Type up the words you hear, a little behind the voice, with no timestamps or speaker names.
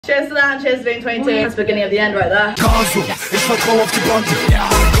Cheers to that, cheers to being 22. That's the beginning of the end right there. Ich vertraue auf die Bank.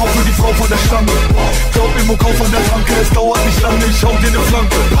 Kaufe die Frau von der Stange. Glaub im Kauf von der Tanke. Es dauert nicht lange, ich hau dir eine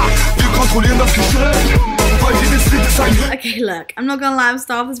Flanke. Wir kontrollieren das Geschäft. Okay, look, I'm not gonna lie, I'm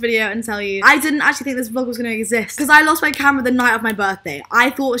start off this video and tell you I didn't actually think this vlog was gonna exist because I lost my camera the night of my birthday. I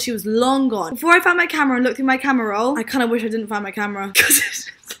thought she was long gone. Before I found my camera and looked through my camera roll, I kind of wish I didn't find my camera because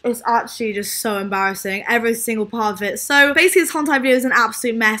it's actually just so embarrassing, every single part of it. So basically this whole entire video is an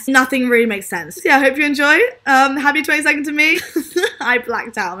absolute mess. Nothing really makes sense. So yeah, I hope you enjoy. Happy 22nd to me. I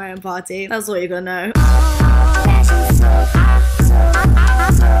blacked out my own party. That's all you're gonna know.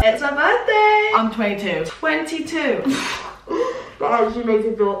 It's my birthday! I'm 22. 22! That actually makes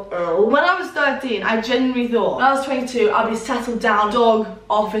me feel ill. When I was 13, I genuinely thought when I was 22, I'd be settled down, dog,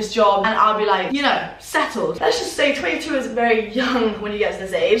 office job, and I'd be like, you know, settled. Let's just say 22 is very young when you get to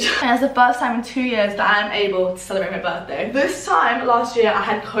this age. And it's the first time in 2 years that I am able to celebrate my birthday. This time last year, I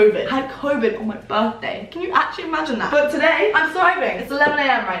had COVID. I had COVID on my birthday. Can you actually imagine that? But today, I'm thriving. It's 11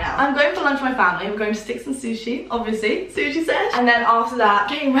 AM right now. I'm going for lunch with my family. We're going to Sticks and Sushi, obviously. Sushi said. And then after that,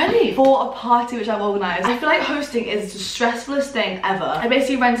 getting ready for a party which I've organised. I feel like hosting is the stressfulest thing ever. I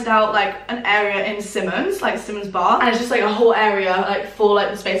basically rented out like an area in Simmons, like Simmons Bar, and it's just like a whole area like for like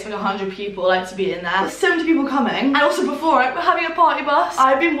the space of like 100 people like to be in there. There's 70 people coming, and also before it, we're having a party bus.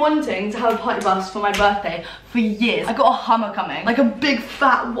 I've been wanting to have a party bus for my birthday for years. I got a Hummer coming, like a big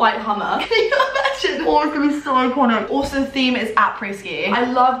fat white Hummer. Can you imagine? Oh, it's gonna be so iconic. Also, the theme is après skiing.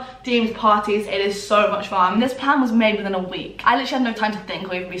 I love themed parties. It is so much fun. This plan was made within a week. I literally had no time to think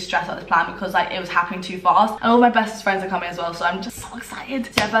or even be stressed about this plan because like it was happening too fast, and all my bestest friends are coming as well, so I'm just so excited.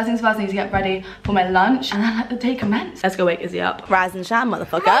 So yeah, first things first, I need to get ready for my lunch and then let the day commence. Let's go wake Izzy up. Rise and shine,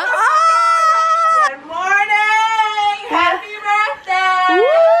 motherfucker. Good morning! Happy birthday! Woo!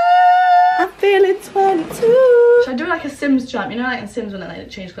 I'm feeling 22. Should I do like a Sims jump? You know, like in Sims when they like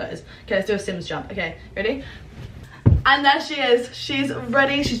change clothes. Okay, let's do a Sims jump. Okay, ready? And there she is. She's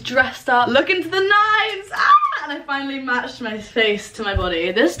ready. She's dressed up. Looking to the nines. Ah! And I finally matched my face to my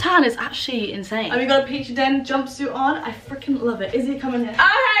body. This tan is actually insane. And we got a peachy den jumpsuit on. I freaking love it. Izzy, come in here.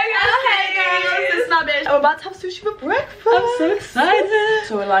 Okay, girls. This is my bitch. I'm about to have sushi for breakfast. I'm so excited.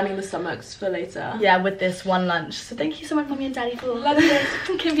 So we're lining the stomachs for later. Yeah, with this one lunch. So thank you so much, mommy and daddy, for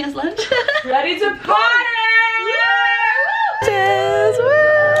giving us lunch. Ready to party! Cheers!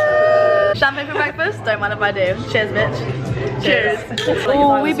 Woo! Champagne for breakfast? Don't mind if I do. Cheers, bitch. Cheers.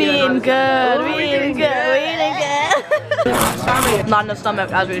 Oh, we being good. We eating good. We eating good. Not in the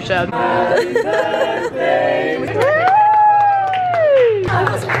stomach, as we should. Yay!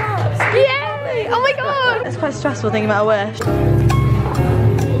 Oh my god! It's quite stressful thinking about a wish.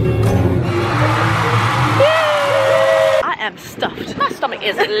 I am stuffed. My stomach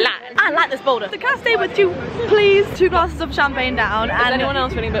is Latin. I like this boulder. So can I stay with you, please? 2 glasses of champagne down. Is and anyone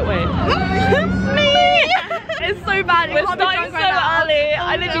else feeling a bit weird? Me! It's so bad. We're starting so early.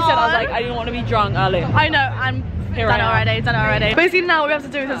 I literally said I was like, I didn't want to be drunk early. I know. I'm done already. Basically now what we have to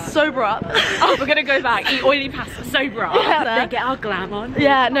do is sober up. Oh, we're gonna go back, eat oily pasta, sober up. Yeah. Then get our glam on.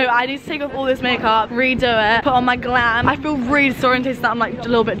 Yeah, no, I need to take off all this makeup, redo it, put on my glam. I feel really disorientated that I'm like a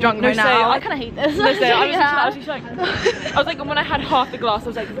little bit drunk right now. I kind of hate this. I was like, when I had half the glass, I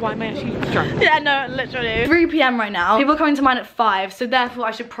was like, why am I actually drunk? Yeah, no, literally. 3 PM right now. People are coming to mine at 5, so therefore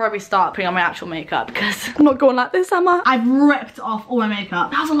I should probably start putting on my actual makeup because I'm not going like this, am I? I've ripped off all my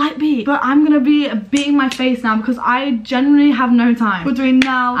makeup. That was a light beat, but I'm gonna be beating my face now because I genuinely have no time between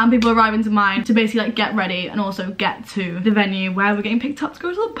now and people arriving to mine to basically like get ready and also get to the venue where we're getting picked up to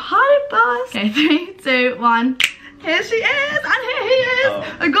go to the party bus. Okay, 3, 2, 1. Here she is, and here he is. Oh.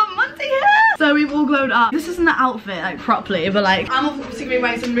 I got Monty here. So we've all glowed up. This isn't the outfit like properly, but like I'm obviously gonna be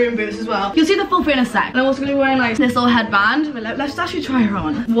wearing some moon boots as well. You'll see the full fit in a sec. And I'm also gonna be wearing like this little headband. But let's actually try her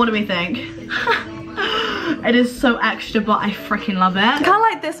on. What do we think? It is so extra, but I freaking love it. Kind of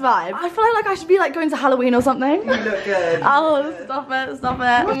like this vibe. I feel like I should be like going to Halloween or something. You look good. Oh, stop it, stop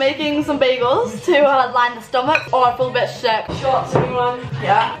it. We're making some bagels to line the stomach. Oh, I feel a bit sick. Shots, anyone?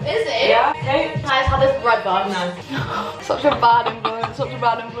 Yeah. Is it? Yeah. Okay. Can I just have this bread bun? No. Such a bad influence, such a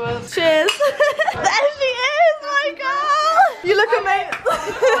bad influence. Cheers. There she is, my girl. You look amazing.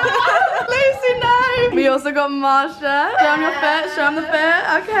 Lucy, no. We also got Marsha. Show them your fit, show them the fit.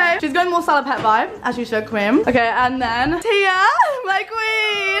 Okay. She's going more salad pet vibe, as you should, Queen. Okay, and then Tia, my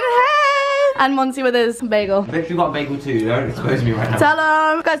queen. Hey. And Monty with his bagel. I've actually got a bagel too. Don't expose me right now. Tell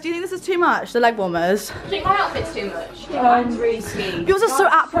them. Guys, do you think this is too much? The leg warmers. I think my outfit's too much. Mine's really ski. Yours are so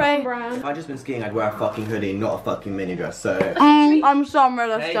après. If I'd just been skiing, I'd wear a fucking hoodie, not a fucking mini dress. So I'm so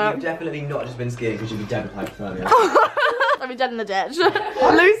unrealistic. Hey, you've definitely not just been skiing because you'd be dead with hypothermia. I'd be dead in the ditch.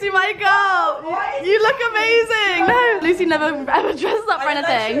 Lucy, my girl, you look amazing. No, Lucy never ever dresses up for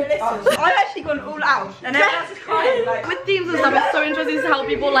anything. I've actually gone all out, and everyone else is crying. Like, with themes and stuff, it's so interesting to help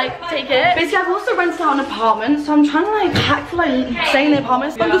people like take it. Basically, I've also rented out an apartment, so I'm trying to like pack for like staying in the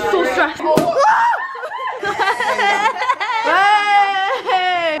apartment. I'm just so stressed.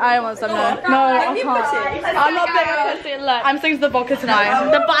 I want some now. No, I can't. I'm not being a pussy. Look, I'm singing to the vodka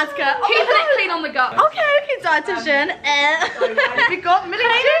tonight. The vodka. Keeping it clean on the go. Okay, dietitian. We got Millie.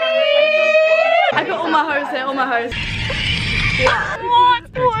 I got all my hosts here, all my hosts.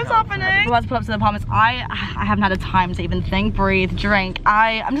 What is happening? We're about to pull up to the apartments. I haven't had a time to even think, breathe, drink.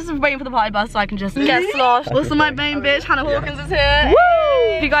 I'm just waiting for the party bus so I can just get sloshed. Also, my main bitch, Hannah Hawkins, is here. Woo!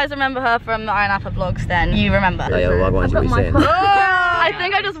 If you guys remember her from the Iron Apple vlogs, then you remember. Oh yeah, what was you saying? I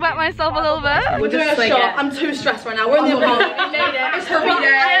think I just wet myself a little bit. We're doing a shot. I'm too stressed right now. We're in the apartment. We made it. It's her day.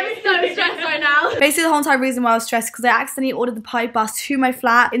 I am so stressed right now. Basically, the whole entire reason why I was stressed because I accidentally ordered the party bus to my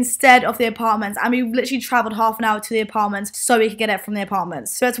flat instead of the apartments, and we literally travelled half an hour to the apartments so we could get it from the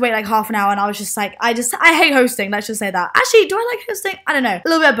apartments. So we had to wait like half an hour, and I was just like, I hate hosting. Let's just say that. Actually, do I like hosting? I don't know. A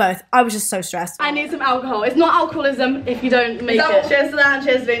little bit of both. I was just so stressed. I need some alcohol. It's not alcoholism if you don't make it. Cheers to that and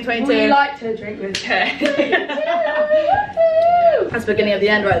cheers to being 22. we like to drink with care. That's the beginning of the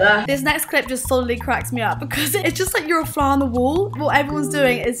end right there. This next clip just solidly cracks me up because it's just like you're a fly on the wall. What everyone's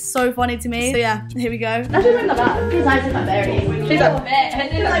doing is so funny to me. So yeah, here we go. That's not bad. Because I said that very. She's like,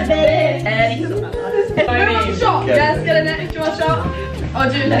 very. Shot. Yes, get in it. Do you want a shot? Oh,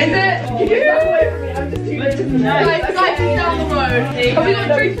 do it. Is it? I'm just too late to guys, down the road. Have we got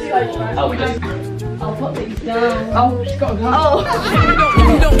drinks? I'll put these down. Oh, she's got a gun. Oh.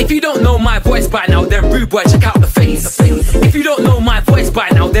 If you don't know my voice by now, then rude boy, check out the face. If you don't know my voice by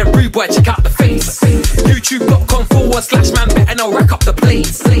now, then rude boy, check out the face. YouTube.com/man better now rack up the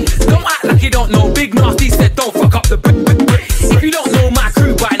place. Don't act like you don't know. Big Nasty said don't fuck up the If you don't know my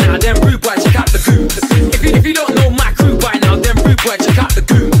crew by now, then rude boy, check out the goo. If you don't know my crew by now, then rude boy, check out the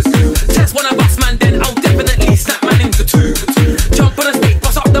goo. Test one of us, man, then I'll definitely snap man into two. Jump on a stick,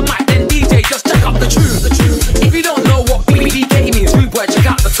 bust up the mic, then DJ just check out the truth. If you don't know what BBK means, rude boy, check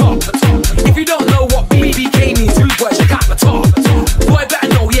out the top. If you don't know what BBK means, rude boy, check out the top. Boy, better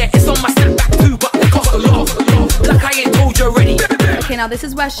know, yeah, it's on my snapback too, but it costs a lot. Like I ain't told you already. Okay, now this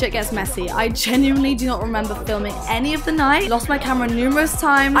is where shit gets messy. I genuinely do not remember filming any of the night. Lost my camera numerous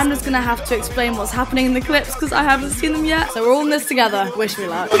times. I'm just gonna have to explain what's happening in the clips because I haven't seen them yet. So we're all in this together. Wish me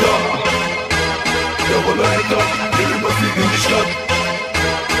luck.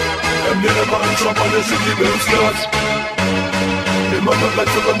 Immer noch bleibt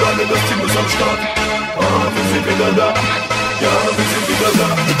für Randale, das Team ist am Start. Wir sind wieder da. Ja, wir sind wieder da.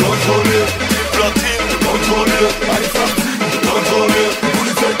 Kontrolliert, Platin, kontrolliert, einfach kontrolliert.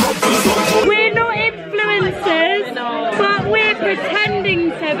 Polizei kommt für Kontrolliert. We're not influencers, but we're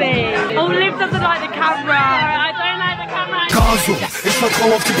pretending to be. Oh, Liv doesn't like the camera. I don't like the camera. Caso, ich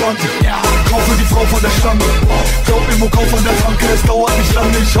vertrau auf die Bande. Kaufe die Frau von der Stange. Glaub Immo, kauf an der Tanke. Es dauert nicht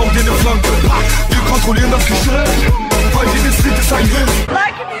lange, ich hau dir ne Flanke. Wir kontrollieren das Geschäft. Weil jedes Lied ist ein Hit.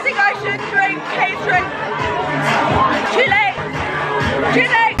 Like if you think I should drink, catering. Too late. Too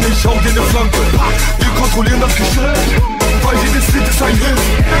late. Ich hau dir ne Flanke. Wir kontrollieren das Geschäft. Weil jedes Lied ist ein Hit.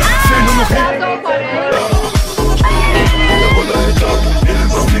 Fehlen nur noch Hit.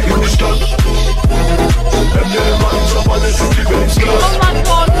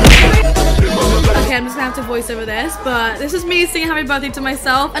 Okay, I'm just gonna have to voice over this, but this is me singing happy birthday to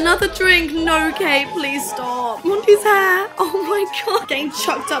myself. Another drink, no Kate, please stop. Monty's hair, oh my god. Getting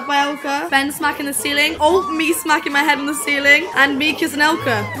chucked up by Elka. Ben smacking the ceiling. Oh, me smacking my head on the ceiling. And me kissing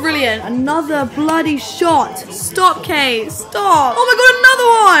Elka. Brilliant. Another bloody shot. Stop, Kate, stop. Oh my god, another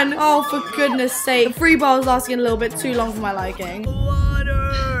one. Oh, for goodness sake. The free bar was lasting a little bit too long for my liking.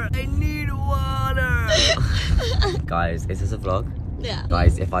 Water, I need water. Guys, is this a vlog? Yeah.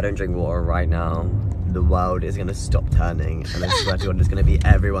 Guys, if I don't drink water right now, the world is gonna stop turning, and I swear to God, it's gonna be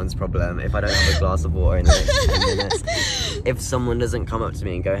everyone's problem if I don't have a glass of water in the next 10 minutes. If someone doesn't come up to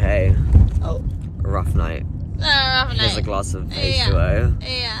me and go, hey, rough night, here's a glass of H2O,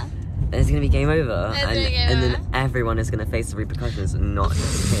 then it's gonna be game over, and then everyone is gonna face the repercussions, not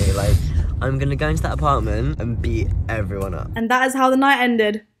just me. Like, I'm gonna go into that apartment and beat everyone up. And that is how the night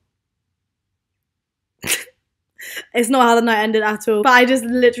ended. It's not how the night ended at all. But I just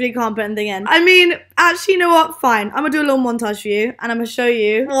literally can't put anything in. I mean, actually, you know what? Fine. I'm gonna do a little montage for you, and I'm gonna show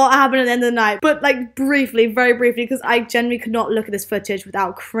you what happened at the end of the night. But like briefly, very briefly, because I genuinely could not look at this footage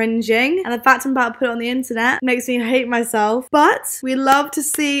without cringing. And the fact I'm about to put it on the internet makes me hate myself. But we love to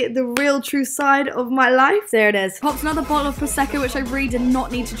see the real true side of my life. There it is. Popped another bottle of Prosecco, which I really did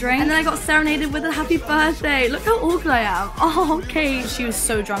not need to drink. And then I got serenaded with a happy birthday. Look how awkward I am. Oh, Kate. She was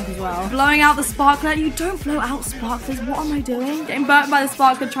so drunk as well. Blowing out the sparkler. You don't blow out sparklers. What am I doing? Getting burnt by the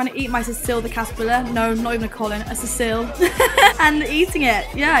sparkler, trying to eat my Cecile the Caterpillar. No, not even a Colin, a Cecile. And eating it.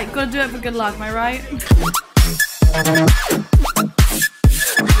 Yeah, gotta do it for good luck, am I right?